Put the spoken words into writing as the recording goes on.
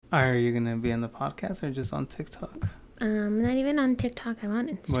Are you going to be on the podcast or just on TikTok? Not even on TikTok. I'm on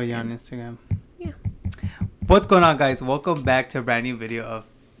Instagram. Well, you're on Instagram. Yeah. What's going on, guys? Welcome back to a brand new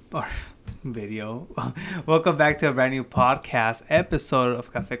Welcome back to a brand new podcast episode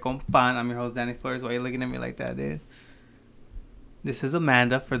of Café con Pan. I'm your host, Danny Flores. Why are you looking at me like that, dude? This is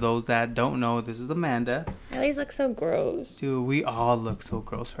Amanda. For those that don't know, this is Amanda. I always look so gross. Dude, we all look so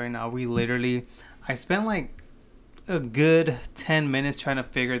gross right now. I spent like a good 10 minutes trying to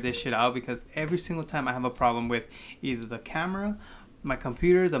figure this shit out because every single time I have a problem with either the camera, my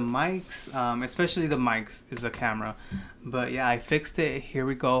computer, the mics, especially the mics is the camera. But yeah, I fixed it. Here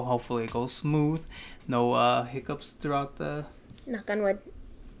we go. Hopefully it goes smooth. No hiccups throughout the... Knock on wood.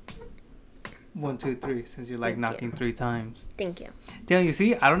 1, 2, 3, since you're like knocking 3 times. Thank you. Damn, you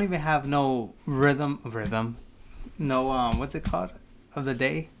see, I don't even have no rhythm. No, what's it called? Of the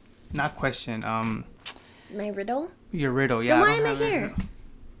day? Not question. My riddle? Your riddle, yeah. Then why am I here?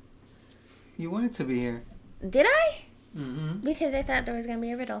 You wanted to be here. Did I? Mm-hmm. Because I thought there was going to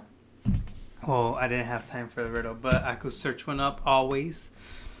be a riddle. Well, I didn't have time for the riddle, but I could search one up always.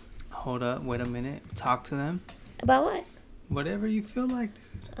 Hold up, wait a minute. Talk to them. About what? Whatever you feel like,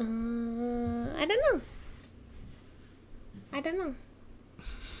 dude. I don't know.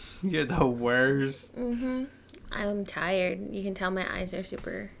 You're the worst. Mm-hmm. I'm tired. You can tell my eyes are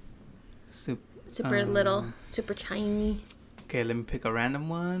super little, super tiny. Okay, let me pick a random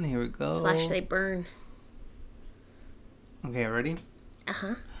one. Here we go. / they burn. Okay, ready?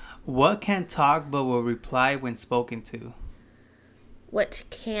 Uh-huh. What can't talk but will reply when spoken to? What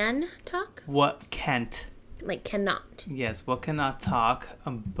can talk? What can't? Like cannot. Yes, what cannot talk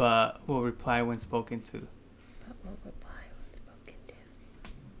but will reply when spoken to? But will reply when spoken to.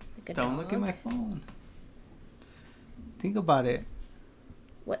 Like a Don't dog? look at my phone. Think about it.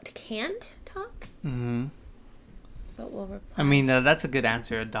 What can't talk? Mm-hmm. But will reply. I mean, that's a good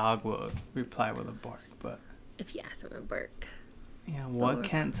answer. A dog will reply with a bark, but... If you ask them to bark. Yeah, what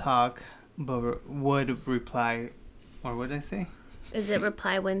can't talk but would reply... Or what did I say? Is it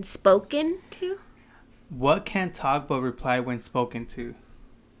reply when spoken to? What can't talk but reply when spoken to?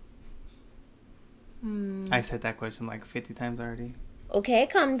 I said that question like 50 times already. Okay,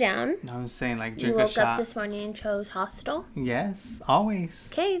 calm down. I'm saying like You drink a woke shot. up this morning and chose hostel? Yes, always.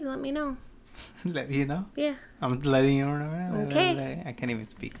 Okay, let me know. Let you know? Yeah. I'm letting you know. Okay. I can't even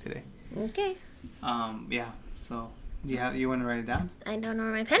speak today. Okay. Yeah. So, you want to write it down? I don't know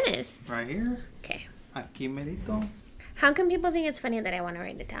where my pen is. Right here. Okay. Aquí merito. How come people think it's funny that I want to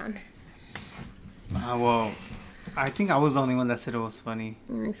write it down? Well, I think I was the only one that said it was funny.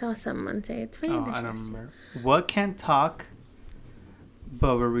 I saw someone say it's funny. I don't remember. What can't talk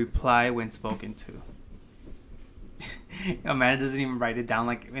but will reply when spoken to? Amanda doesn't even write it down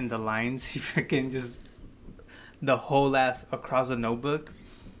like in the lines. She freaking just the whole ass across a notebook.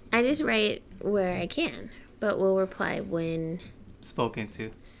 I just write where I can, but will reply when spoken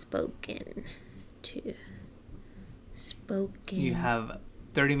to. Spoken to. Spoken. You have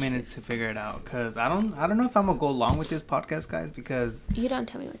 30 minutes to figure it out, because I don't know if I'm gonna go along with this podcast, guys, because you don't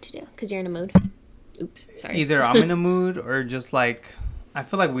tell me what to do because you're in a mood. Oops, sorry. Either I'm in a mood or just like I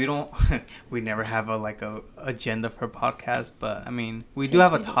feel like we never have a agenda for podcast, but I mean we do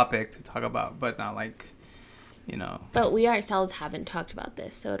have a topic to talk about, but not like, you know. But we ourselves haven't talked about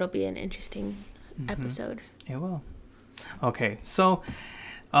this, so it'll be an interesting episode. It will. Okay, so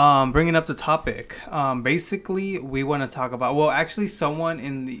bringing up the topic, basically we want to talk about, well, actually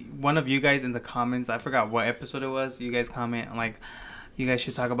one of you guys in the comments, I forgot what episode it was, you guys comment like you guys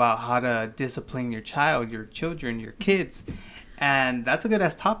should talk about how to discipline your child, your children, your kids. And that's a good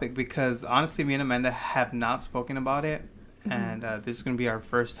ass topic because honestly, me and Amanda have not spoken about it. And this is going to be our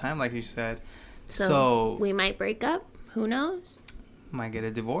first time, like you said. So we might break up. Who knows? Might get a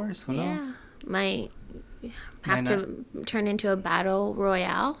divorce. Who knows? Might have to turn into a battle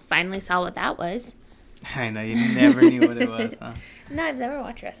royale. Finally saw what that was. I know. You never knew what it was, huh? No, I've never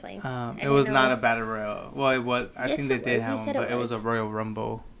watched wrestling. It was not a battle royale. Well, it was. I think they did have one, but it was a Royal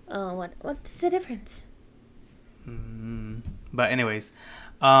Rumble. Oh, what's the difference? But anyways,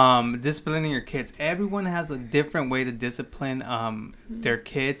 disciplining your kids. Everyone has a different way to discipline their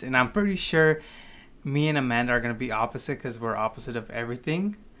kids, and I'm pretty sure me and Amanda are gonna be opposite because we're opposite of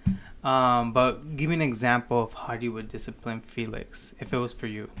everything. But give me an example of how you would discipline Felix if it was for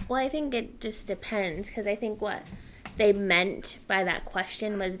you. Well, I think it just depends because I think what they meant by that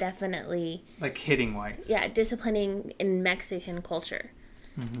question was definitely like hitting wise. Yeah, disciplining in Mexican culture.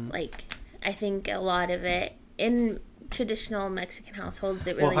 Like I think a lot of it in traditional Mexican households,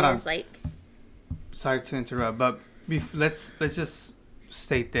 it really is like. Sorry to interrupt, but let's just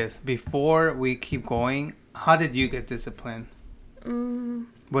state this before we keep going. How did you get disciplined?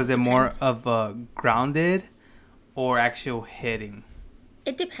 Was it more of a grounded or actual hitting?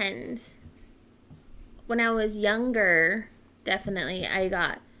 It depends. When I was younger, definitely I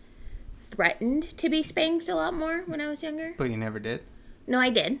got threatened to be spanked a lot more when I was younger. But you never did? No, I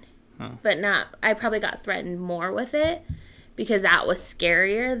did. Oh. But not, I probably got threatened more with it because that was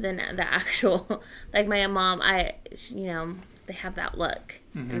scarier than the actual, like my mom, they have that look.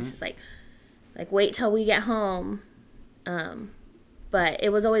 And it's just like wait till we get home. But it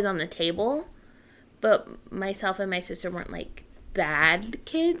was always on the table. But myself and my sister weren't like bad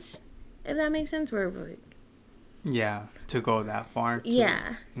kids, if that makes sense. We're like, yeah, to go that far.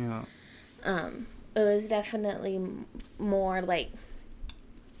 Yeah. Yeah. It was definitely more like,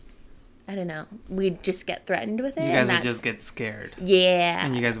 I don't know, we'd just get threatened with it. You guys would just get scared. Yeah.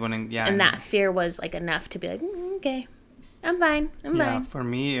 And you guys wouldn't, yeah. And that fear was like enough to be like, okay, I'm fine. I'm fine. For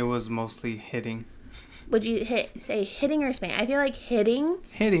me, it was mostly hitting. Would you say hitting or spank? I feel like hitting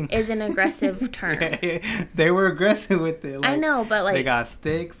is an aggressive term. They were aggressive with it. I know, but like... They got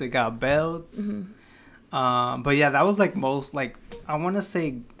sticks, they got belts. Mm-hmm. But yeah, that was like most, like, I want to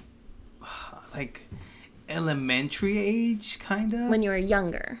say, like, elementary age, kind of. When you were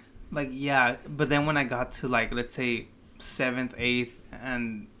younger. Like, yeah, but then when I got to, like, let's say 7th, 8th,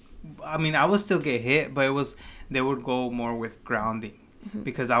 and, I mean, I would still get hit, but they would go more with grounding. Mm-hmm.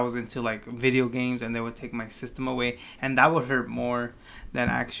 Because I was into like video games and they would take my system away, and that would hurt more than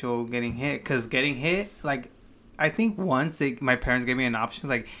actual getting hit. Because getting hit, like, I think once my parents gave me an option,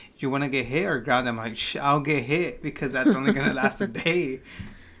 like, you want to get hit or ground? I'm like, I'll get hit because that's only gonna last a day.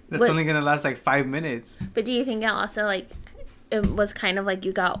 That's only gonna last like 5 minutes. But do you think it also like it was kind of like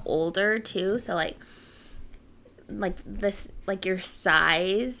you got older too? So like this, like your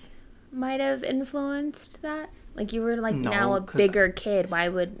size might have influenced that. Like, you were, like, now a bigger kid. Why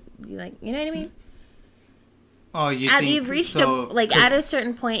would you, like, you know what I mean? Oh, you've reached at a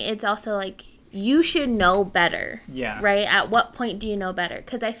certain point, it's also, like, you should know better. Yeah. Right? At what point do you know better?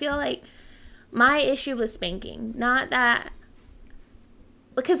 Because I feel like my issue with spanking, not that...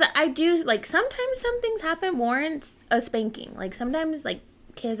 Because I do, like, sometimes some things happen warrants a spanking. Like, sometimes, like,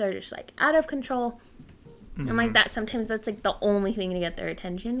 kids are just, like, out of control. Mm-hmm. And, like, sometimes that's, like, the only thing to get their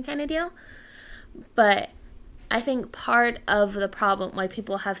attention kind of deal. But... I think part of the problem, why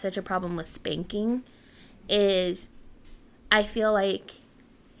people have such a problem with spanking, is I feel like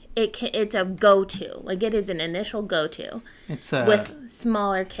it's a go-to. Like, it is an initial go-to. With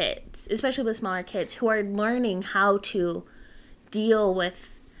smaller kids, especially with smaller kids who are learning how to deal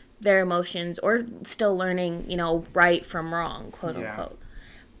with their emotions or still learning, right from wrong, quote unquote.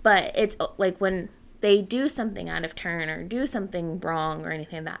 But it's like when they do something out of turn or do something wrong or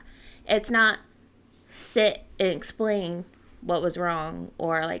anything like that, it's not sit and explain what was wrong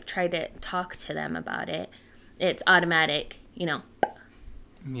or like try to talk to them about it. It's automatic,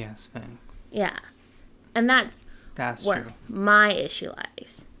 Yes, man. Yeah. And that's where true. My issue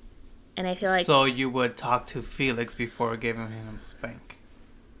lies. And I feel like... So you would talk to Felix before giving him a spank?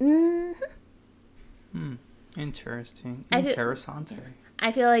 Mm-hmm. Interesting. Interessante.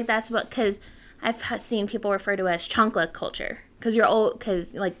 I feel like that's because I've seen people refer to it as chancla culture. Because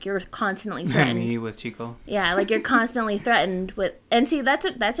you're constantly threatened. Me with Chico. Yeah, like you're constantly threatened with... And see, that's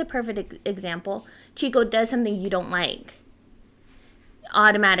a perfect example. Chico does something you don't like.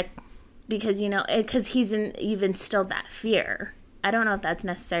 Automatic. Because, because he's you've instilled that fear. I don't know if that's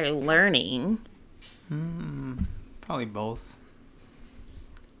necessarily learning. Probably both.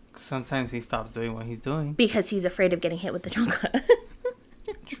 Because sometimes he stops doing what he's doing. Because he's afraid of getting hit with the chancla.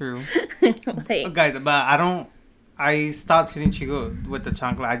 True. Guys, but I stopped hitting Chico with the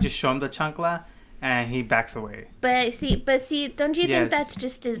chancla. I just show him the chancla, and he backs away. But see, don't you think that's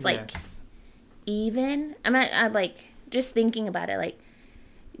just as like even? I'm like just thinking about it. Like,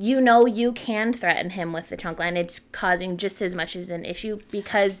 you can threaten him with the chancla, and it's causing just as much as an issue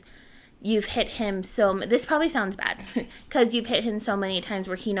because you've hit him this probably sounds bad because you've hit him so many times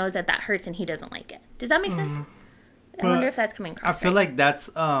where he knows that hurts and he doesn't like it. Does that make sense? I wonder if that's coming across. I feel like that's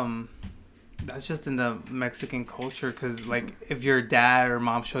just in the Mexican culture because, like, if your dad or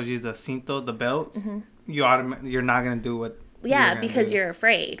mom shows you the cinto, the belt, mm-hmm. You're not gonna do what. Yeah, because you're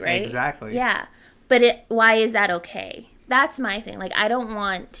afraid, right? Exactly. Yeah, but why is that okay? That's my thing. Like, I don't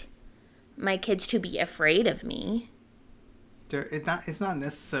want my kids to be afraid of me. It's not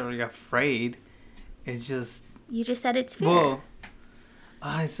necessarily afraid. It's just. You just said it's fear. Well,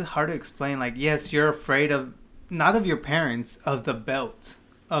 it's hard to explain. Like, yes, you're afraid of not of your parents, of the belt.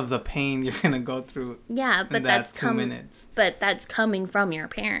 Of the pain you're gonna go through. Yeah, but that's 2 minutes. But that's coming from your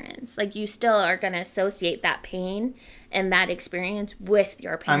parents. Like, you still are gonna associate that pain and that experience with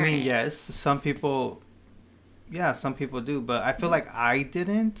your parents. I mean, yes, some people yeah, some people do, but I feel like I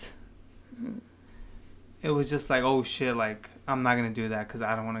didn't. Mm-hmm. It was just like, oh shit, like I'm not gonna do that because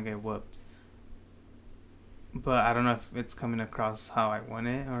I don't want to get whooped. But I don't know if it's coming across how I want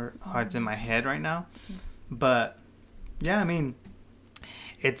it or how it's in my head right now. But yeah, I mean,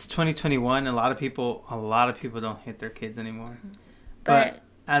 it's 2021. A lot of people don't hit their kids anymore. But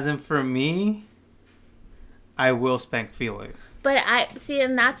as in for me, I will spank Felix. But I see,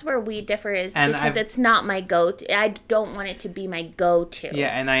 and that's where we differ is because it's not my go-to. I don't want it to be my go-to. Yeah,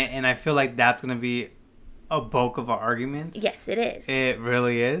 and I feel like that's gonna be a bulk of our arguments. Yes, it is. It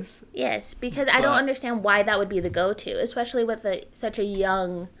really is. Yes, because I don't understand why that would be the go-to, especially with such a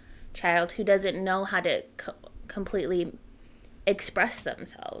young child who doesn't know how to completely express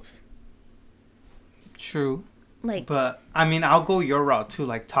themselves. True. Like, but I mean, I'll go your route too.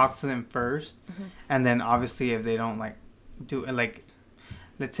 Like, talk to them first, and then obviously if they don't like do it, like,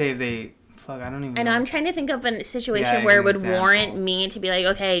 let's say if they I don't even. I know. I'm trying to think of a situation where it would warrant me to be like,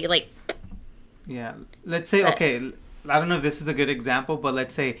 okay, like. Yeah, let's say okay. I don't know if this is a good example, but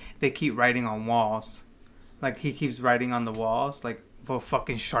let's say they keep writing on walls, like he keeps writing on the walls, like for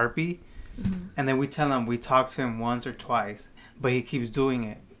fucking Sharpie, and then we tell him we talked to him once or twice, but he keeps doing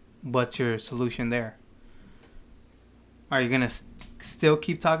it. What's your solution there? Are you gonna still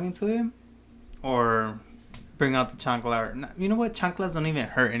keep talking to him, or bring out the chancla? You know what? Chanclas don't even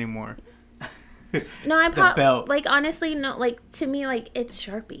hurt anymore. No, I'm like honestly, no. Like to me, like it's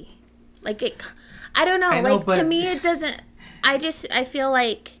Sharpie. Like it, I don't know. Like to me, it doesn't. I feel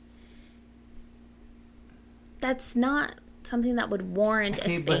like that's not something that would warrant a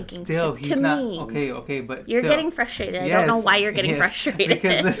spanking. But still, he's not. Okay, but you're getting frustrated. Yes, I don't know why you're getting frustrated.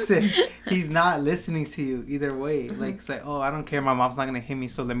 Because listen, he's not listening to you either way. Like it's like, oh, I don't care. My mom's not gonna hit me,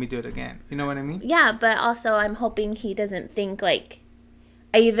 so let me do it again. You know what I mean? Yeah, but also I'm hoping he doesn't think like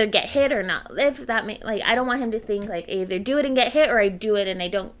I either get hit or not. If that like I don't want him to think like I either do it and get hit or I do it and I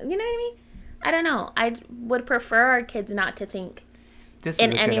don't. You know what I mean? I don't know. I would prefer our kids not to think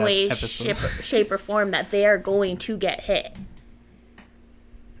in any way, shape, or form that they are going to get hit.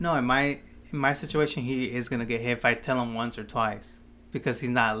 No, in my situation, he is gonna get hit if I tell him once or twice because he's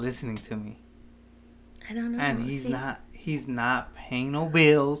not listening to me. I don't know. And he's not paying no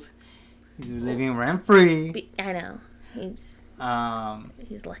bills. He's living rent free. I know.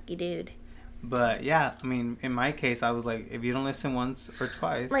 He's lucky dude. But yeah, I mean, in my case, I was like, if you don't listen once or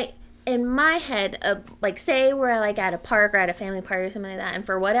twice, like. In my head, like, say we're, like, at a park or at a family party or something like that, and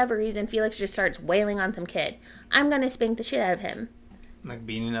for whatever reason, Felix just starts wailing on some kid. I'm going to spank the shit out of him. Like,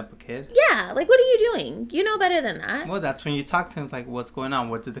 beating up a kid? Yeah. Like, what are you doing? You know better than that. Well, that's when you talk to him, like, what's going on?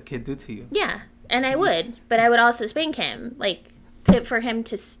 What did the kid do to you? Yeah. And I would. But I would also spank him. Like, for him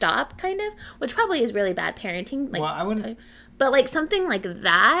to stop, kind of. Which probably is really bad parenting. Like, well, I wouldn't. But, like, something like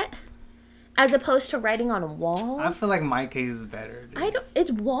that... As opposed to writing on walls? I feel like my case is better. Dude.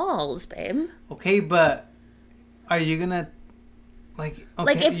 It's walls, babe. Okay, but are you gonna... Like, okay,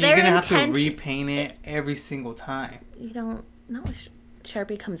 like if you're gonna have to repaint it every single time. You don't... No,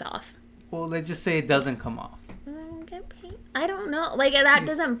 Sharpie comes off. Well, let's just say it doesn't come off. Get paint. I don't know. Like, that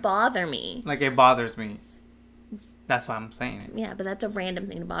doesn't bother me. Like, it bothers me. That's why I'm saying it. Yeah, but that's a random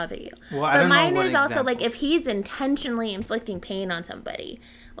thing to bother you. Well, I don't know what mine is example. Also, like, if he's intentionally inflicting pain on somebody,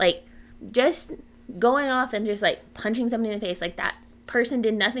 like... Just going off and just, like, punching somebody in the face, like, that person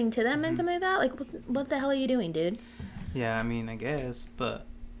did nothing to them and something like that. Like, what the hell are you doing, dude? Yeah, I mean, I guess, but...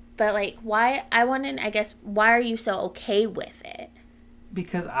 But, like, why are you so okay with it?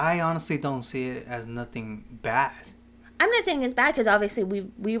 Because I honestly don't see it as nothing bad. I'm not saying it's bad, because obviously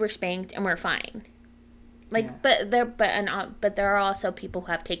we were spanked and we're fine. Like, yeah. but there are also people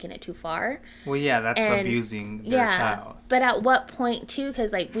who have taken it too far. Well, yeah, that's abusing their child. But at what point too?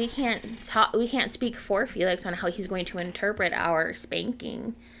 Because like we can't speak for Felix on how he's going to interpret our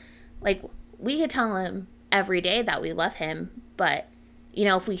spanking. Like we could tell him every day that we love him, but you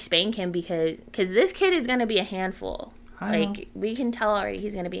know if we spank him because this kid is going to be a handful. Like we can tell already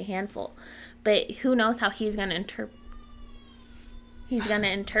he's going to be a handful, but who knows how he's going to interpret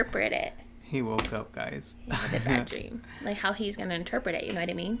it. He woke up, guys. He had a bad dream. Like, how he's going to interpret it, you know what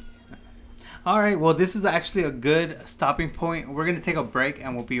I mean? All right, well, this is actually a good stopping point. We're going to take a break,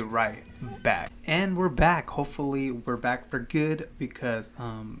 and we'll be right back. And we're back. Hopefully, we're back for good, because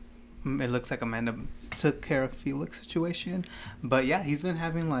it looks like Amanda took care of Felix's situation. But, yeah, he's been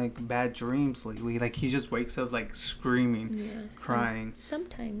having, like, bad dreams lately. Like, he just wakes up, like, screaming, crying.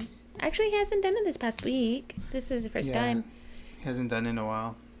 Sometimes. Actually, he hasn't done it this past week. This is the first time. He hasn't done it in a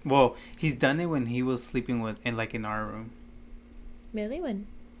while. Well, he's done it when he was sleeping in our room. Really? When?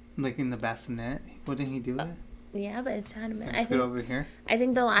 Like in the bassinet. Wouldn't he do it? Yeah, but it's had a minute. Let's get over here. I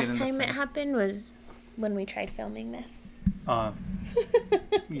think the last time it happened was when we tried filming this.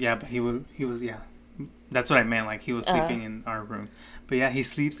 Yeah, but he was yeah. That's what I meant. Like he was sleeping in our room, but yeah, he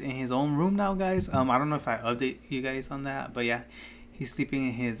sleeps in his own room now, guys. I don't know if I update you guys on that, but yeah, he's sleeping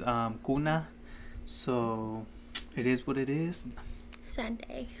in his cuna. So it is what it is.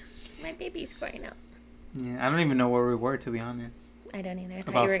 Sunday, my baby's growing up. Yeah, I don't even know where we were, to be honest. I don't either. I thought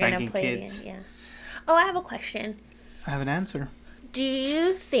About you were gonna spanking play kids. it. Yeah. Oh, I have a question. I have an answer. Do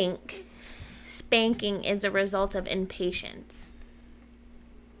you think spanking is a result of impatience?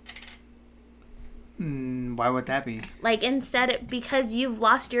 Why would that be? Like because you've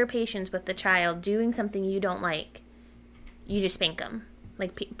lost your patience with the child doing something you don't like, you just spank them.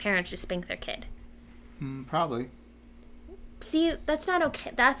 Like parents just spank their kid. Probably. See, that's not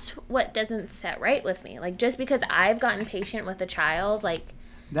okay. That's what doesn't set right with me. Like just because I've gotten patient with a child, like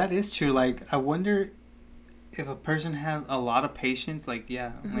that is true. Like I wonder if a person has a lot of patience. Like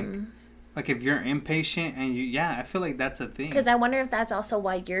yeah, like if you're impatient and I feel like that's a thing. Because I wonder if that's also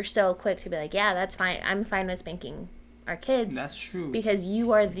why you're so quick to be like, yeah, that's fine. I'm fine with spanking our kids. That's true. Because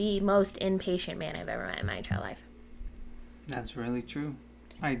you are the most impatient man I've ever met in my entire life. That's really true.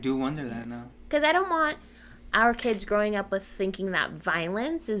 I do wonder that now. Because I don't want our kids growing up with thinking that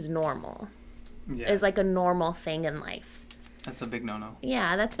violence is normal. Yeah. Is like a normal thing in life. That's a big no-no.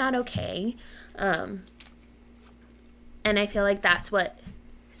 Yeah, that's not okay. And I feel like that's what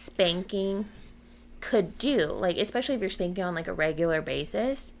spanking could do, like especially if you're spanking on like a regular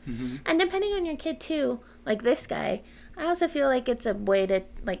basis, and depending on your kid too. Like this guy, I also feel like it's a way to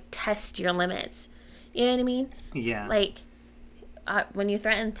like test your limits. You know what I mean? Yeah. Like when you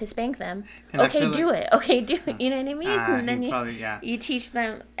threaten to spank them, and okay, do it. Okay, do it. You know what I mean? And then you teach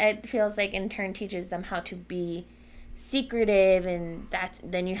them. It feels like in turn teaches them how to be secretive, and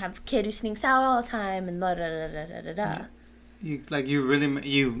then you have a kid who sneaks out all the time, and da da da da da da.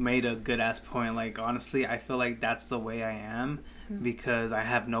 You made a good ass point. Like honestly, I feel like that's the way I am because I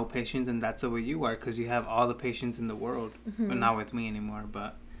have no patience, and that's the way you are because you have all the patience in the world, but not with me anymore.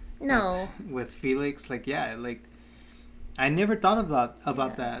 But no, with Felix, like I never thought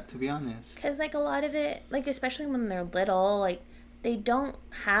about that, to be honest. Because like a lot of it, like especially when they're little, like they don't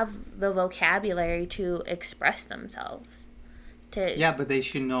have the vocabulary to express themselves. But they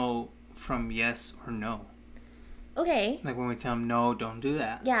should know from yes or no. Okay. Like when we tell them no, don't do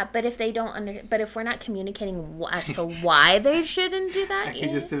that. Yeah, but if they don't but if we're not communicating as to why they shouldn't do that, I can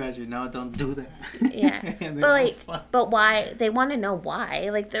just imagine, no, don't do that. Yeah, but why? They want to know why.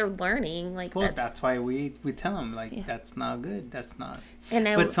 Like they're learning. Like that's why we tell them that's not good. That's not.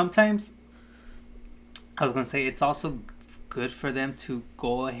 But sometimes I was gonna say it's also good for them to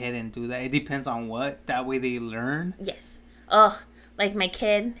go ahead and do that. It depends on what. That way they learn. Yes. Oh, like my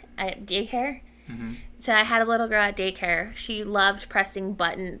kid at daycare. So I had a little girl at daycare. She loved pressing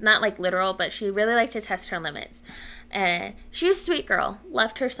buttons, not like literal, but she really liked to test her limits. She was a sweet girl.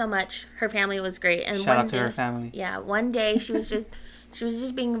 Loved her so much. Her family was great. And shout out to her family. Yeah, one day she was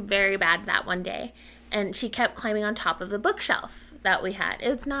just being very bad that one day, and she kept climbing on top of the bookshelf that we had.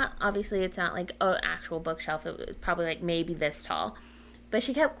 It's not like an actual bookshelf. It was probably like maybe this tall, but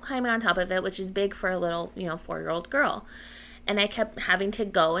she kept climbing on top of it, which is big for a little 4-year-old girl. And I kept having to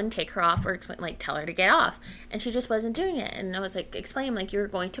go and take her off or tell her to get off. And she just wasn't doing it. And I was explaining, you're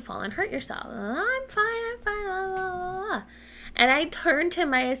going to fall and hurt yourself. I'm fine, blah, blah, blah. And I turned to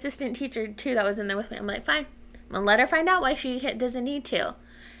my assistant teacher, too, that was in there with me. I'm like, fine. I'm going to let her find out why she doesn't need to.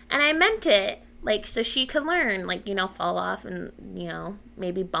 And I meant it, so she could learn, fall off and,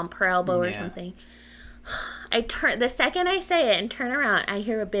 maybe bump her elbow or something. The second I say it and turn around, I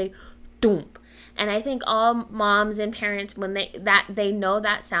hear a big thump. And I think all moms and parents, when they know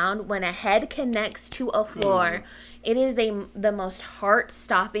that sound, when a head connects to a floor, it is the most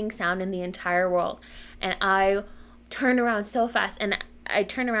heart-stopping sound in the entire world. And I turn around so fast, and I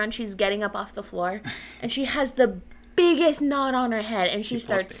turn around, she's getting up off the floor, and she has the biggest knot on her head, and she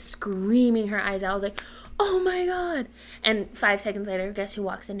starts screaming her eyes out. I was like, oh my God. And 5 seconds later, guess who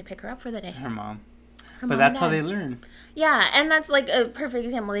walks in to pick her up for the day? Her mom. But that's how they learn. Yeah, and that's a perfect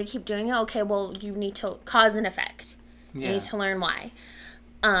example. They keep doing it. Okay, well, you need to cause and effect. Yeah. You need to learn why.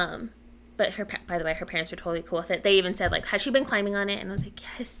 But by the way, her parents were totally cool with it. They even said, has she been climbing on it? And I was like,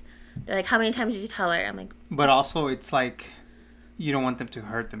 yes. They're like, how many times did you tell her? I'm like... But also, it's you don't want them to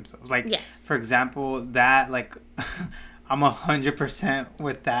hurt themselves. Yes. For example, that, I'm 100%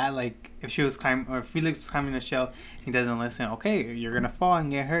 with that. If she was climbing, or if Felix was climbing the shelf, he doesn't listen. Okay, you're gonna fall and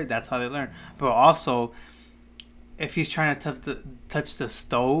get hurt. That's how they learn. But also, if he's trying to touch the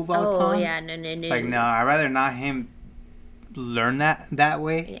stove all the time, yeah, no. It's no, I'd rather not him learn that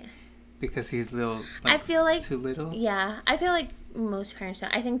way. Yeah. Because he's little. I feel too little. Yeah, I feel like most parents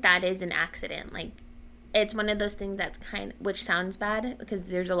don't. I think that is an accident. it's one of those things that's which sounds bad because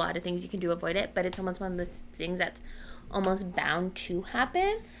there's a lot of things you can do to avoid it, but it's almost one of the things that's almost bound to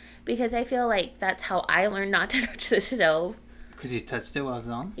happen because I feel like that's how I learned not to touch the stove. Because you touched it while it was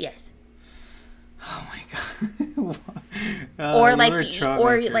on? Yes. Oh my god.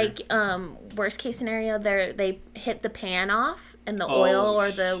 Worst case scenario, they hit the pan off and the oil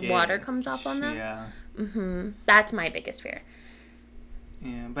or the water comes off on them. Yeah. That's my biggest fear.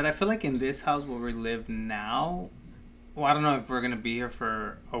 Yeah, but I feel like in this house where we live now, well, I don't know if we're gonna be here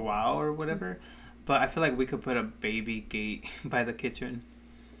for a while or whatever, but I feel like we could put a baby gate by the kitchen.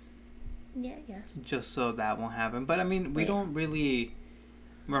 Yeah, yes. Just so that won't happen. But I mean, we don't really.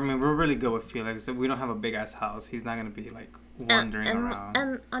 I mean, we're really good with Felix. We don't have a big ass house. He's not gonna be like wandering around.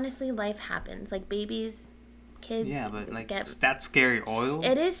 And honestly, life happens. Like babies, kids. Yeah, but like that scary oil.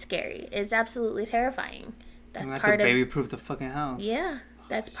 It is scary. It's absolutely terrifying. That's part part of of baby-proof the fucking house. Yeah,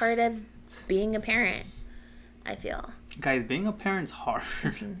 that's part of being a parent. I feel. Guys, being a parent's hard.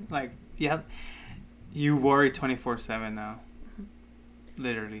 Like, yeah, you worry 24/7 now.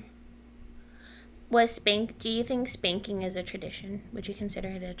 Literally. Do you think spanking is a tradition? Would you consider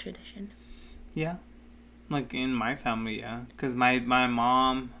it a tradition? Yeah. Like in my family, yeah. Because my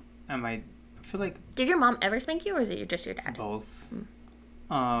mom and I feel like... Did your mom ever spank you or is it just your dad? Both.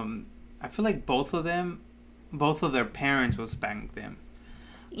 I feel like both of their parents will spank them.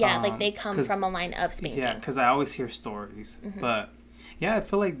 Yeah, like they come from a line of spanking. Yeah, because I always hear stories. But yeah, I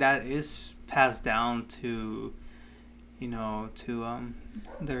feel like that is passed down to,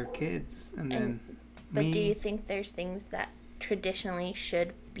 their kids. But do you think there's things that traditionally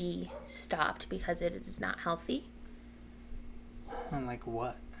should be stopped because it is not healthy? And like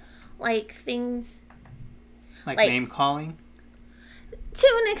what? Like things... Like name calling?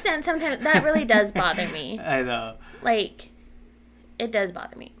 To an extent, sometimes that really does bother me. I know. Like, it does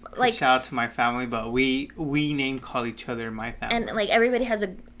bother me. Like, shout out to my family, but we name call each other in my family. And like everybody has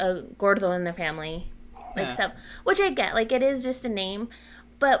a gordo in their family, like stuff, which I get. Like it is just a name,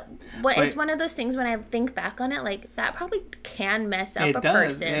 but it's one of those things when I think back on it, like that probably can mess up a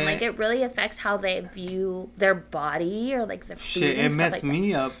person. Like it really affects how they view their body or like their food. Shit, it messed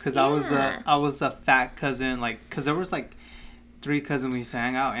me up because I was a fat cousin. Like, because there was like 3 cousins we used to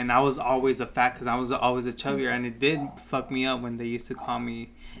hang out, and I was always a fat because I was always a chubbier, and it did fuck me up when they used to call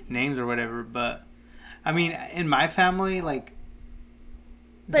me names or whatever. But I mean, in my family, like,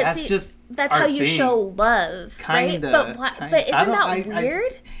 but that's how you show love, right? But isn't that weird?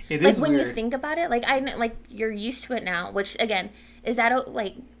 It is like when weird. You think about it, like you're used to it now. Which again, is that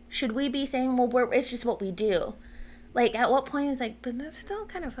like should we be saying, well, it's just what we do? Like, at what point is like, but that's still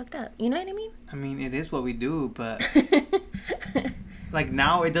kind of fucked up. You know what I mean? I mean, it is what we do, but like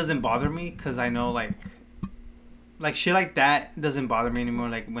now it doesn't bother me because I know like shit like that doesn't bother me anymore.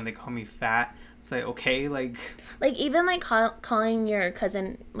 Like when they call me fat, it's like okay, like even like calling your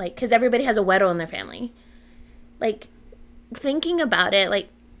cousin like because everybody has a weddle in their family. Like thinking about it, like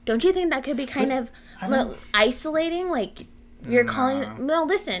don't you think that could be kind of isolating? Like you're calling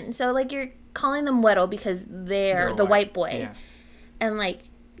listen, so like you're calling them weddle because they're the white boy, and like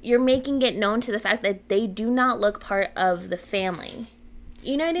you're making it known to the fact that they do not look part of the family.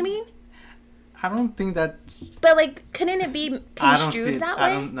 You know what I mean? I don't think that. But like, couldn't it be construed that way?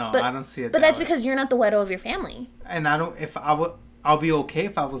 I don't see it. But that's because you're not the weddle of your family. And I don't. If I would, I'll be okay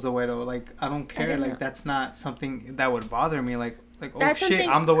if I was a weddle. Like I don't care. Like that's not something that would bother me. Like oh shit,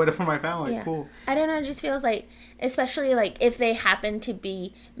 I'm the weddle for my family. Yeah. Cool. I don't know. It just feels like, especially like if they happen to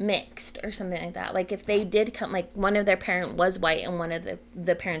be mixed or something like that. Like if they did come, like one of their parent was white and one of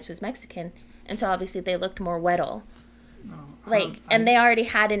the parents was Mexican, and so obviously they looked more weddle. And they already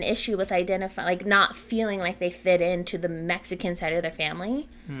had an issue with like not feeling like they fit into the Mexican side of their family.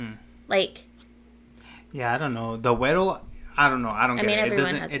 Like. Yeah, I don't know. The weddle, I don't know. I don't get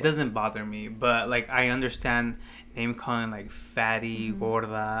it. It doesn't bother me, but like I understand name calling like fatty,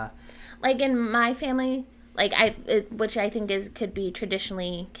 gorda. Like in my family, like which I think could be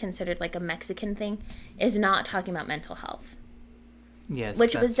traditionally considered like a Mexican thing, is not talking about mental health. Yes,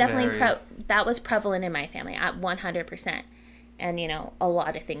 which was definitely that was prevalent in my family at 100%, and a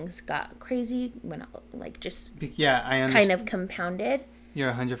lot of things got crazy when like just I understand. Kind of compounded.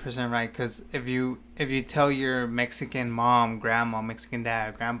 You're 100% right, because if you tell your Mexican mom, grandma, Mexican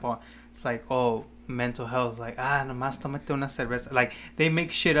dad, grandpa, it's like, oh, mental health, like nomás tómate una cerveza. Like they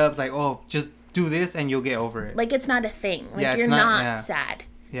make shit up, like, oh, just do this and you'll get over it. Like it's not a thing. Like you're not sad.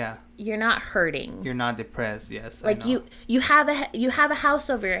 Yeah. You're not hurting. You're not depressed. Yes. Like you have a house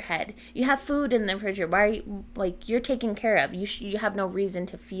over your head. You have food in the refrigerator. Why are you, like, you're taken care of? You have no reason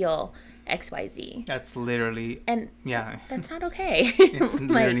to feel XYZ. That's literally. And yeah. That's not okay. It's like,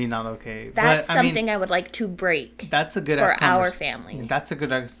 literally not okay. That's something I would like to break. That's a good for our family. That's a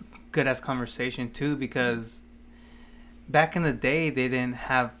good ass conversation too, because back in the day they didn't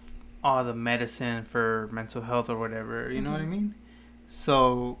have all the medicine for mental health or whatever. You know what I mean?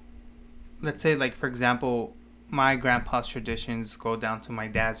 So, let's say, like, for example, my grandpa's traditions go down to my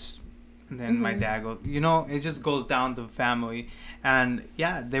dad's, and then my dad goes, it just goes down the family. And,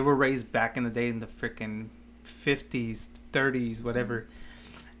 yeah, they were raised back in the day in the freaking 50s, 30s, whatever.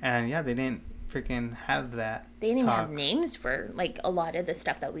 And, yeah, they didn't freaking have that. They didn't even have names for, like, a lot of the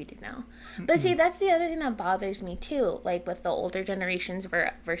stuff that we do now. But, see, that's the other thing that bothers me, too. Like, with the older generations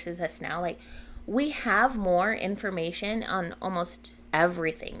versus us now, like, we have more information on almost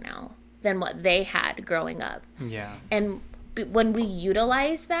everything now than what they had growing up. Yeah. And when we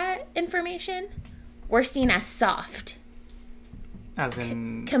utilize that information, we're seen as soft. As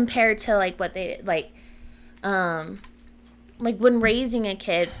in... compared to, like, what they, like when raising a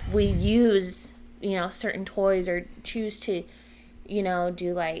kid, we use, certain toys or choose to,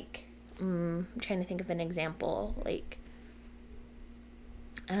 do, like, I'm trying to think of an example, like,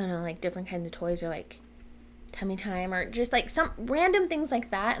 I don't know, like, different kinds of toys, or, like, tummy time, or just, like, some random things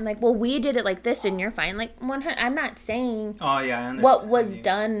like that. And, like, well, we did it like this and you're fine. Like, I'm not saying I understand what was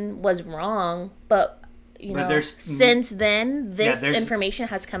done was wrong, but, since then, this information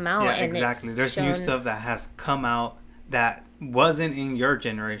has come out. Yeah, and exactly. It's there's new stuff that has come out that wasn't in your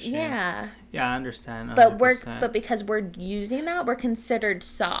generation. Yeah. Yeah, I understand. 100%. But because we're using that, we're considered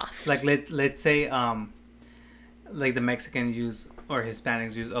soft. Like, let's say, like, the Mexicans use, or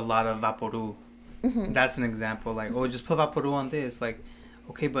Hispanics use, a lot of Vaporu. That's an example. Like, just put Vaporu on this. Like,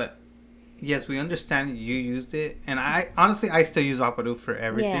 okay, but yes, we understand you used it, and I still use Vaporu for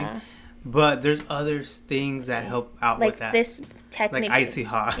everything. Yeah. But there's other things that help out with that. Like this technique. Like Icy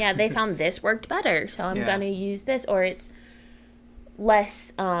Hot. Yeah, they found this worked better, so I'm gonna use this, or it's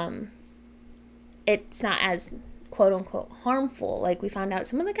less. It's not as quote unquote harmful. Like, we found out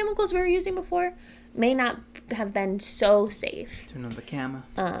some of the chemicals we were using before may not have been so safe. Turn on the camera.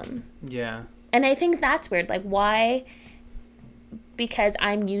 Yeah. And I think that's weird. Like, why? Because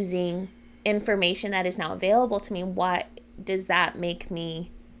I'm using information that is now available to me, why does that make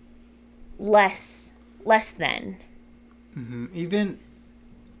me less than? Even,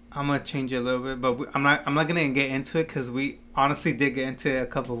 I'm gonna change it a little bit, but I'm not gonna get into it, because we honestly did get into it a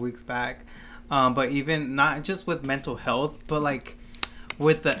couple of weeks back. But even not just with mental health, but, like,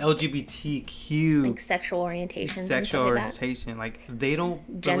 with the LGBTQ, like sexual orientation, like they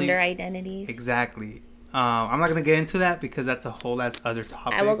don't gender identities. Exactly. I'm not gonna get into that, because that's a whole other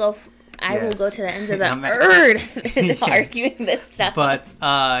topic. I will go to the ends of the earth arguing this stuff. But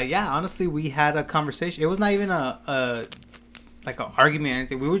yeah, honestly, we had a conversation. It was not even a like an argument or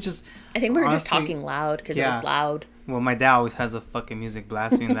anything. We were just. I think we were just talking loud because it was loud. Well, my dad always has a fucking music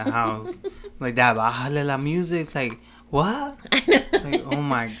blasting in the house. Like, Dad, bájale la music. Like, what? Like, oh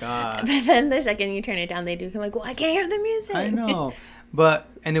my God. But then the second you turn it down, they do come like, well, I can't hear the music. I know. But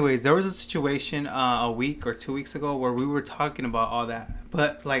anyways, there was a situation a week or 2 weeks ago where we were talking about all that.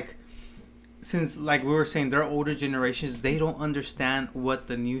 But, like, since, like we were saying, they're older generations, they don't understand what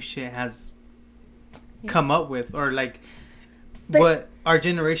the new shit has come up with, or, like, what our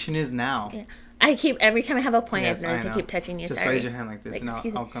generation is now. Yeah. Every time I have a point, I've noticed I keep touching you. Just raise your hand like this, like, and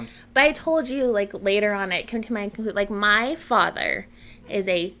I'll come to you. But I told you, like, later on, it came to my conclusion. Like, my father is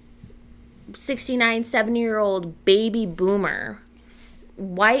a 69, 70-year-old baby boomer,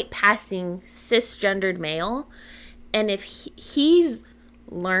 white passing, cisgendered male. And if he's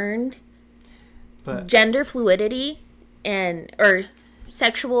learned gender fluidity or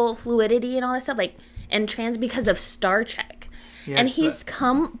sexual fluidity and all that stuff, like, and trans, because of Star Trek. Yes, and he's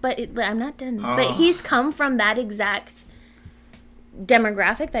I'm not done. But he's come from that exact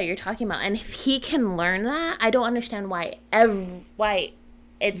demographic that you're talking about. And if he can learn that, I don't understand why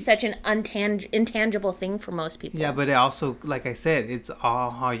it's such an intangible thing for most people. Yeah, but it also, like I said, it's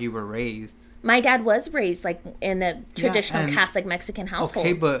all how you were raised. My dad was raised, like, in the traditional Catholic Mexican household.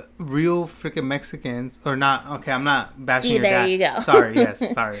 Okay, but real freaking Mexicans, or not, okay, I'm not bashing your dad. There you go.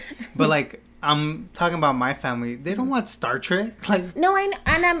 Sorry. But, like, I'm talking about my family. They don't watch Star Trek. Like, no,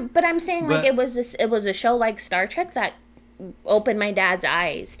 I'm saying, like, it was a show like Star Trek that opened my dad's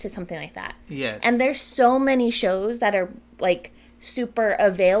eyes to something like that. Yes. And there's so many shows that are, like, super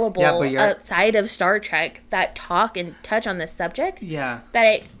available outside of Star Trek that talk and touch on this subject. Yeah.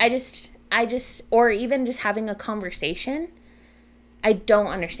 That I just, or even just having a conversation I don't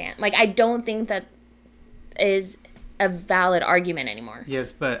understand. Like, I don't think that is a valid argument anymore.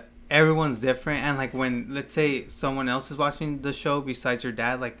 Yes, but everyone's different, and like when, let's say, someone else is watching the show besides your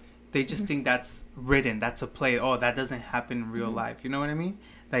dad, like they just think that's written, that's a play. Oh, that doesn't happen in real life. You know what I mean?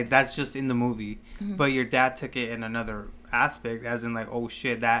 Like that's just in the movie. But your dad took it in another aspect, as in like, oh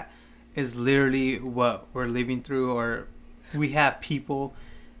shit, that is literally what we're living through, or we have people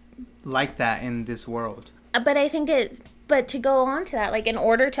like that in this world. But I think but to go on to that, like, in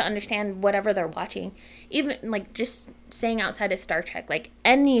order to understand whatever they're watching, even, like, just staying outside of Star Trek, like,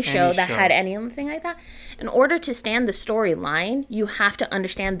 any show that had anything like that, in order to stand the storyline, you have to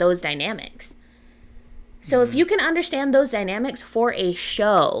understand those dynamics. So if you can understand those dynamics for a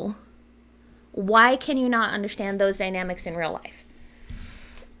show, why can you not understand those dynamics in real life?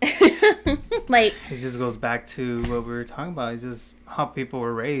 Like, it just goes back to what we were talking about. It's just how people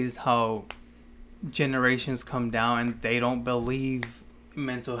were raised, how generations come down and they don't believe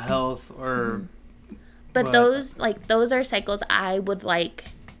mental health or but those are cycles I would like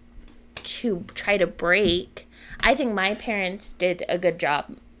to try to break. I think my parents did a good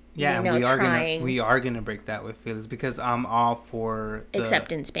job. Yeah, we are gonna break that with Felix, because I'm all for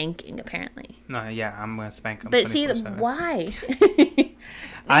except in spanking, apparently. No, yeah, I'm gonna spank him. But see, why?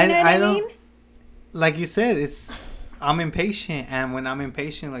 I don't. Like you said, I'm impatient, and when I'm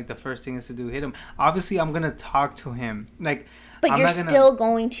impatient, like the first thing is to do hit him. Obviously, I'm gonna talk to him, like. But you're still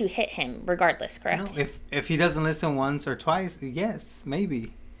going to hit him regardless, correct? No, if he doesn't listen once or twice, yes,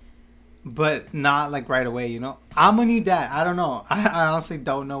 maybe. But not like right away, you know. I'm a new dad. I don't know. I honestly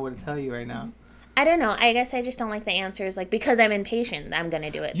don't know what to tell you right now. I don't know. I guess I just don't like the answers. Like, because I'm impatient, I'm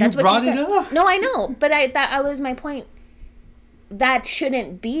gonna do it. That's what you brought it up. No, I know, but that was my point. That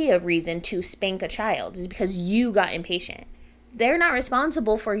shouldn't be a reason to spank a child, is because you got impatient. They're not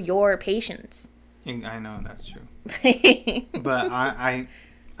responsible for your patience. I know, that's true. But I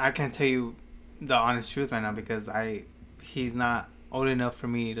can't tell you the honest truth right now, because he's not old enough for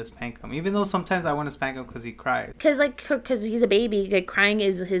me to spank him. Even though sometimes I want to spank him because he cried. Because he's a baby, like, crying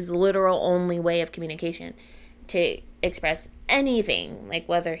is his literal only way of communication to express anything. Like,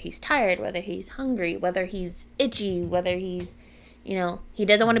 whether he's tired, whether he's hungry, whether he's itchy, whether he's, you know, he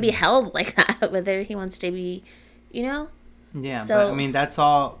doesn't want to be held like that, whether he wants to be, you know? Yeah, so, but I mean, that's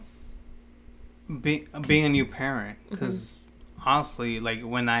all being a new parent. Because honestly, like,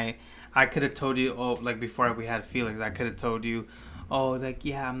 when I could have told you, oh, like, before we had Felix, I could have told you, oh, like,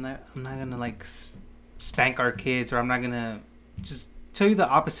 yeah, I'm not gonna, like, spank our kids, or I'm not gonna just tell you the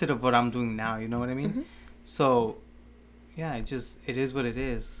opposite of what I'm doing now, you know what I mean? So, yeah, it is what it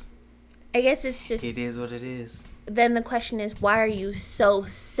is. I guess it's just... It is what it is. Then the question is, why are you so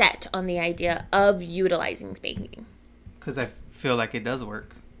set on the idea of utilizing spanking? Because I feel like it does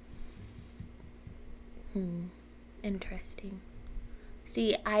work. Interesting.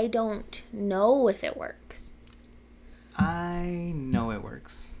 See, I don't know if it works. I know it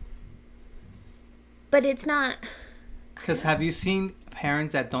works. But it's not... Because have you seen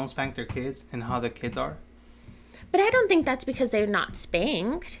parents that don't spank their kids and how their kids are? But I don't think that's because they're not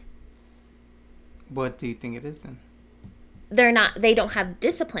spanked. What do you think it is then? They don't have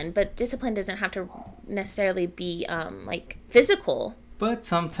discipline, but discipline doesn't have to necessarily be, like, physical. But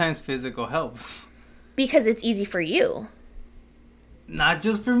sometimes physical helps. Because it's easy for you. Not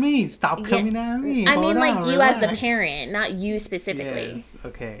just for me. Stop coming at me. I mean, like, you as the parent, not you specifically. Yes,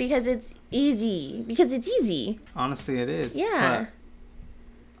 okay. Because it's easy. Honestly, it is. Yeah. But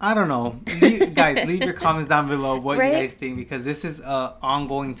I don't know. Guys, leave your comments down below what you guys think, because this is a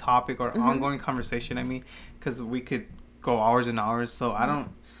ongoing topic or ongoing conversation. I mean, because we could go hours and hours. So I don't.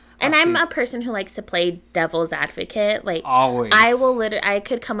 And I'm a person who likes to play devil's advocate. Like, always. I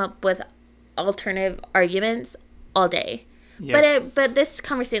could come up with alternative arguments all day. Yes. But this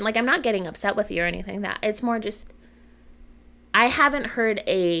conversation, like, I'm not getting upset with you or anything like that. It's more just, I haven't heard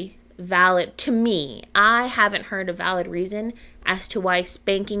a valid reason as to why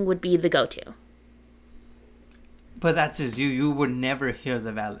spanking would be the go-to. But that's just you. You would never hear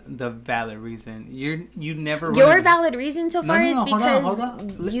the valid reason. You never. Your valid reason so far is because hold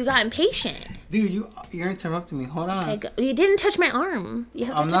on. You got impatient. Dude, you're interrupting me. Hold on. Okay, you didn't touch my arm. You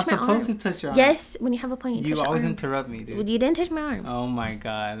have to I'm not supposed to touch your arm. Yes, when you have a point. You always interrupt me, dude. Well, you didn't touch my arm. Oh my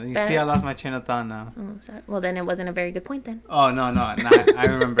god! You see, I lost my train of thought now. Oh, sorry. Well, then it wasn't a very good point then. Oh no! I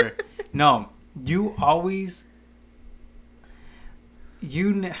remember. No, you always.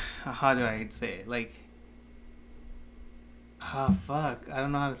 How do I say it? Like. Oh, fuck. I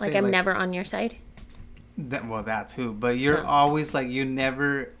don't know how to say it. Like, I'm never on your side? That too. But you're always, like, you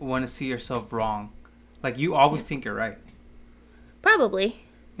never want to see yourself wrong. Like, you always think you're right. Probably.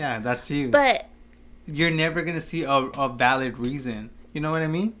 Yeah, that's you. But... You're never going to see a valid reason. You know what I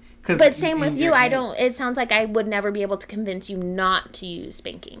mean? But same with you. I don't. It sounds like I would never be able to convince you not to use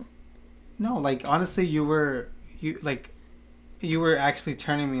spanking. No, like honestly, you were actually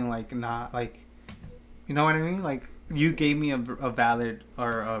turning me like not like, you know what I mean? Like you gave me a valid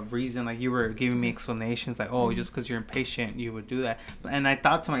or a reason. Like you were giving me explanations. Like just because you're impatient, you would do that. And I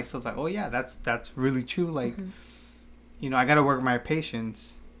thought to myself like, oh yeah, that's really true. Like, I gotta work my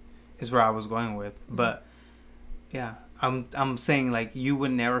patience, is where I was going with. But yeah. I'm saying like you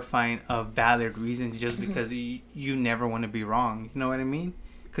would never find a valid reason just because you never want to be wrong. You know what I mean?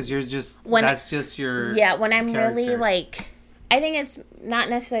 Because you're just that's just your when I'm character. Really like, I think it's not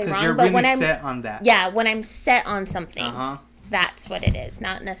necessarily wrong, you're but really when I'm set on that. Yeah, when I'm set on something, that's what it is.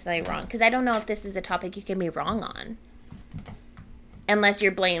 Not necessarily wrong, because I don't know if this is a topic you can be wrong on, unless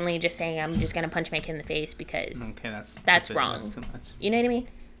you're blatantly just saying I'm just gonna punch my kid in the face because that's wrong. That's too much. You know what I mean?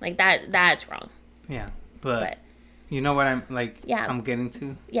 Like that's wrong. Yeah, but you know what I'm like? Yeah, I'm getting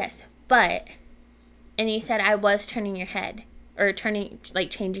to. Yes, and you said I was turning your head or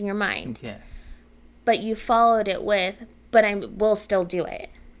changing your mind. Yes. But you followed it with, but I will still do it.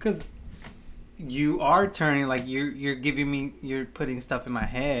 Because you are turning, like you're giving me, you're putting stuff in my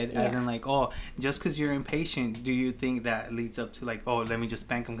head, as in like, just because you're impatient, do you think that leads up to like, let me just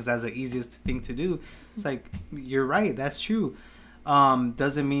spank him because that's the easiest thing to do? It's like, you're right, that's true.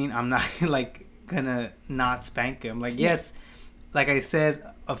 Doesn't mean I'm not like gonna not spank him. Like, yes, like I said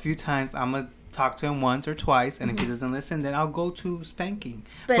a few times, I'm gonna talk to him once or twice, and if he doesn't listen, then I'll go to spanking.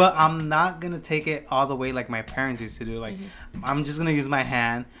 But I'm not gonna take it all the way like my parents used to do. Like, I'm just gonna use my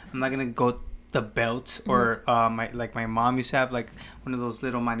hand. I'm not gonna go the belt or my mom used to have like one of those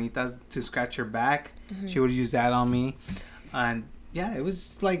little manitas to scratch your back. She would use that on me, and yeah, it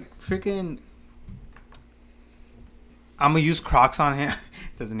was like freaking. I'm gonna use Crocs on him.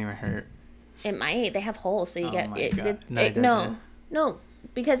 It doesn't even hurt. It might. They have holes, so you get it. No,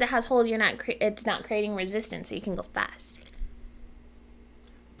 because it has holes. It's not creating resistance, so you can go fast.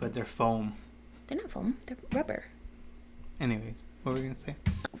 But they're foam. They're not foam. They're rubber. Anyways, what were we gonna say?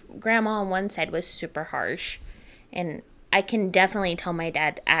 Grandma on one side was super harsh, and I can definitely tell my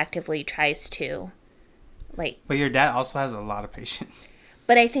dad actively tries to, like. But your dad also has a lot of patience.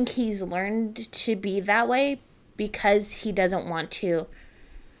 But I think he's learned to be that way because he doesn't want to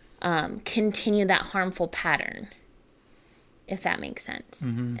continue that harmful pattern, if that makes sense.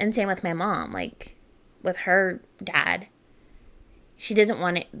 And same with my mom, like with her dad, she doesn't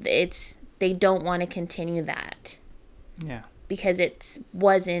want it. They don't want to continue that. Yeah. Because I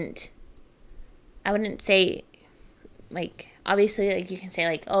wouldn't say, like, obviously, like, you can say,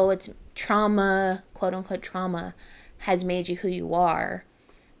 like, it's trauma, quote unquote trauma, has made you who you are.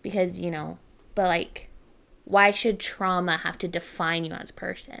 Because, but, like, why should trauma have to define you as a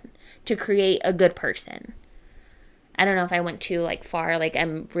person to create a good person? I don't know if I went too, like, far. Like,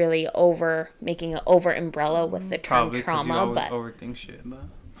 I'm really making an over umbrella with the term trauma. You always overthink shit, but...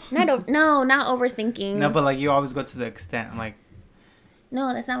 not overthinking. No, but, like, you always go to the extent, like...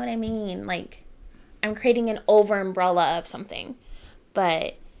 No, that's not what I mean. Like, I'm creating an over umbrella of something.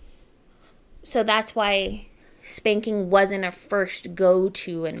 But, so that's why spanking wasn't a first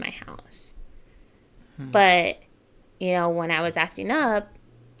go-to in my house. But, when I was acting up,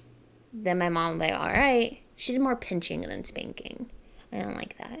 then my mom was like, all right. She did more pinching than spanking. I don't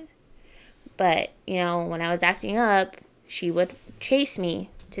like that. But, when I was acting up, she would chase me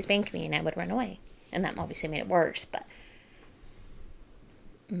to spank me, and I would run away. And that obviously made it worse, but...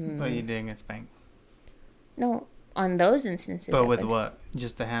 But you didn't get spanked? No, on those instances. But with what?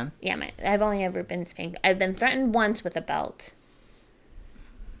 Just a hand? Yeah, I've only ever been spanked. I've been threatened once with a belt.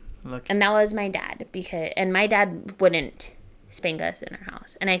 Lucky. And that was my dad. And my dad wouldn't spank us in our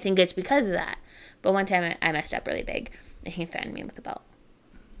house. And I think it's because of that. But one time I messed up really big, and he threatened me with a belt.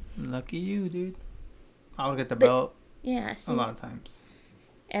 Lucky you, dude. I would get the belt. Yeah, a lot of times.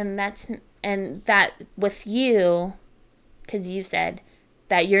 And that with you, because you said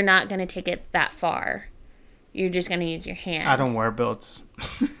that you're not going to take it that far. You're just going to use your hand. I don't wear belts.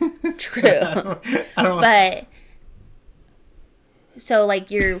 True. I don't. But so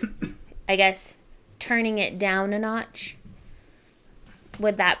like you're, I guess, turning it down a notch.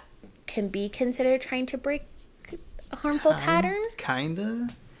 Would that can be considered trying to break a harmful pattern? Kinda.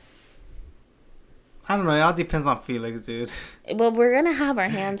 I don't know. It all depends on Felix, dude. Well, we're gonna have our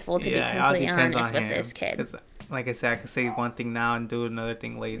hands full to be completely honest with this kid. Because, like I said, I could say one thing now and do another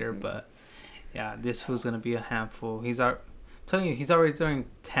thing later, but yeah, this fool's gonna be a handful. He's already throwing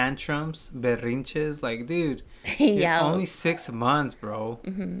tantrums, berrinches. Like, dude, you're only 6 months, bro.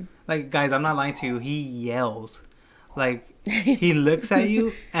 Mm-hmm. Like, guys, I'm not lying to you. He yells. Like, he looks at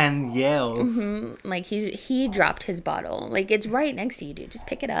you and yells. Mm-hmm. Like, he dropped his bottle. Like, it's right next to you, dude. Just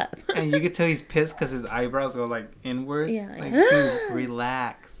pick it up. And you can tell he's pissed because his eyebrows go, like, inwards. Yeah. Like, dude,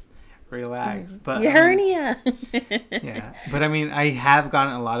 relax. But Your hernia. yeah. But, I mean, I have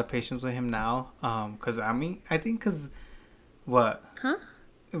gotten a lot of patience with him now. Because, I think because... What? Huh?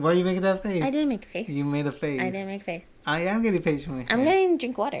 Why are you making that face? I didn't make a face. You made a face. I didn't make a face. I am getting patient with him. I'm going to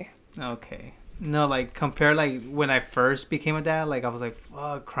drink water. Okay. No, like, compare, like, when I first became a dad, like, I was like,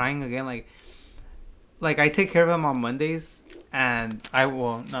 fuck, crying again. Like I take care of him on Mondays, and I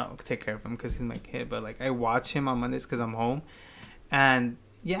will not take care of him because he's my kid, but, like, I watch him on Mondays because I'm home. And,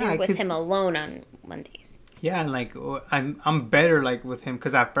 yeah. You're with him alone on Mondays. Yeah, and, like, I'm better, like, with him.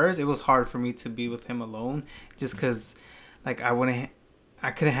 Because at first, it was hard for me to be with him alone. Just because, like, I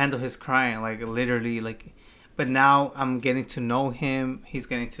couldn't handle his crying, like, literally, like... But now I'm getting to know him. He's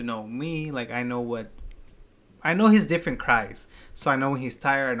getting to know me. Like, I know his different cries. So I know when he's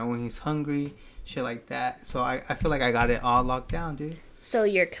tired. I know when he's hungry. Shit like that. So I feel like I got it all locked down, dude. So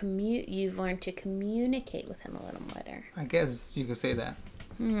you've learned to communicate with him a little better. I guess you could say that.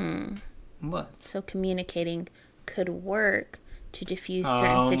 What? So communicating could work to diffuse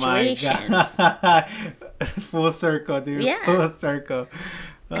certain situations. My God. Full circle, dude. Yeah. Full circle.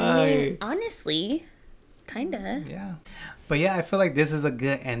 I mean, honestly... Kinda. Yeah. But yeah, I feel like this is a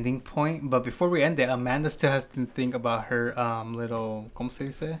good ending point. But before we end it, Amanda still has to think about her little, ¿cómo se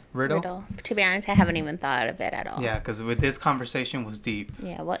dice? Riddle. To be honest, I haven't even thought of it at all. Yeah, because with this conversation was deep.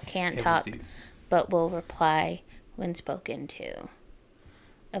 Yeah, what can't talk, but will reply when spoken to.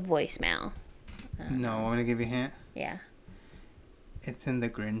 A voicemail. No, want me to give you a hint? Yeah. It's in The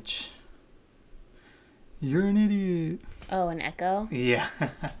Grinch. You're an idiot. Oh, an echo? Yeah.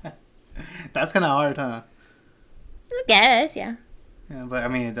 That's kind of hard, huh? I guess, yeah. Yeah, but I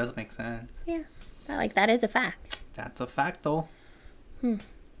mean, it does make sense. Yeah. That is a fact. That's a fact, though. That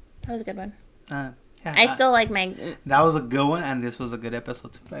was a good one. Yeah, I still like my... That was a good one, and this was a good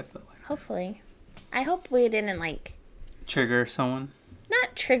episode, too, I feel like. Hopefully. I hope we didn't, like... Trigger someone?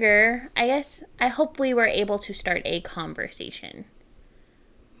 Not trigger. I guess I hope we were able to start a conversation.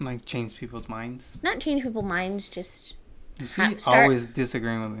 Like, change people's minds? Not change people's minds, just... You see, always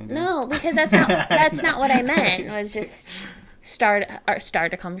disagreeing with me. Dude. No, because that's not what I meant. It was just start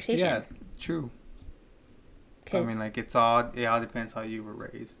a conversation. Yeah, true. I mean, like, it all depends how you were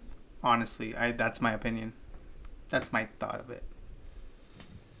raised. Honestly, that's my opinion. That's my thought of it.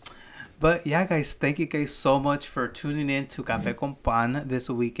 But yeah, guys, thank you guys so much for tuning in to Café con Pan this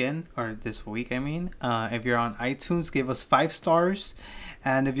week. I mean. If you're on iTunes, give us 5 stars.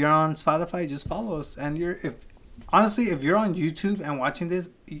 And if you're on Spotify, just follow us. And honestly, if you're on YouTube and watching this,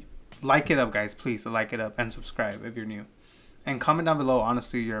 like it up, guys. Please like it up and subscribe if you're new. And comment down below,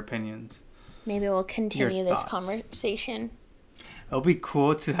 honestly, your opinions. Maybe we'll continue this conversation. It'll be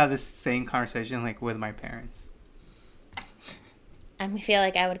cool to have this same conversation, like, with my parents. I feel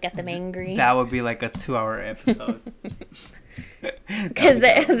like I would get them angry. That would be like a 2-hour episode. Because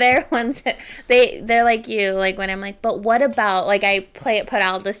they're ones that they're like you. Like when I'm like, but what about, like, I put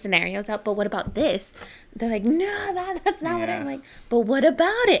all the scenarios out, but what about this? They're like, no, that's not what I'm like. But what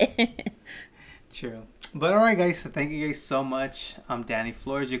about it? True. But alright, guys, so thank you guys so much. I'm Danny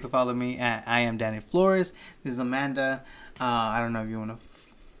Flores. You can follow me at I am Danny Flores. This is Amanda. I don't know if you want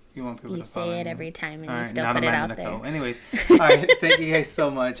people to follow me. You say it every time and all you right, still put it out there. Anyways, alright, thank you guys so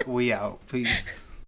much. We out. Peace.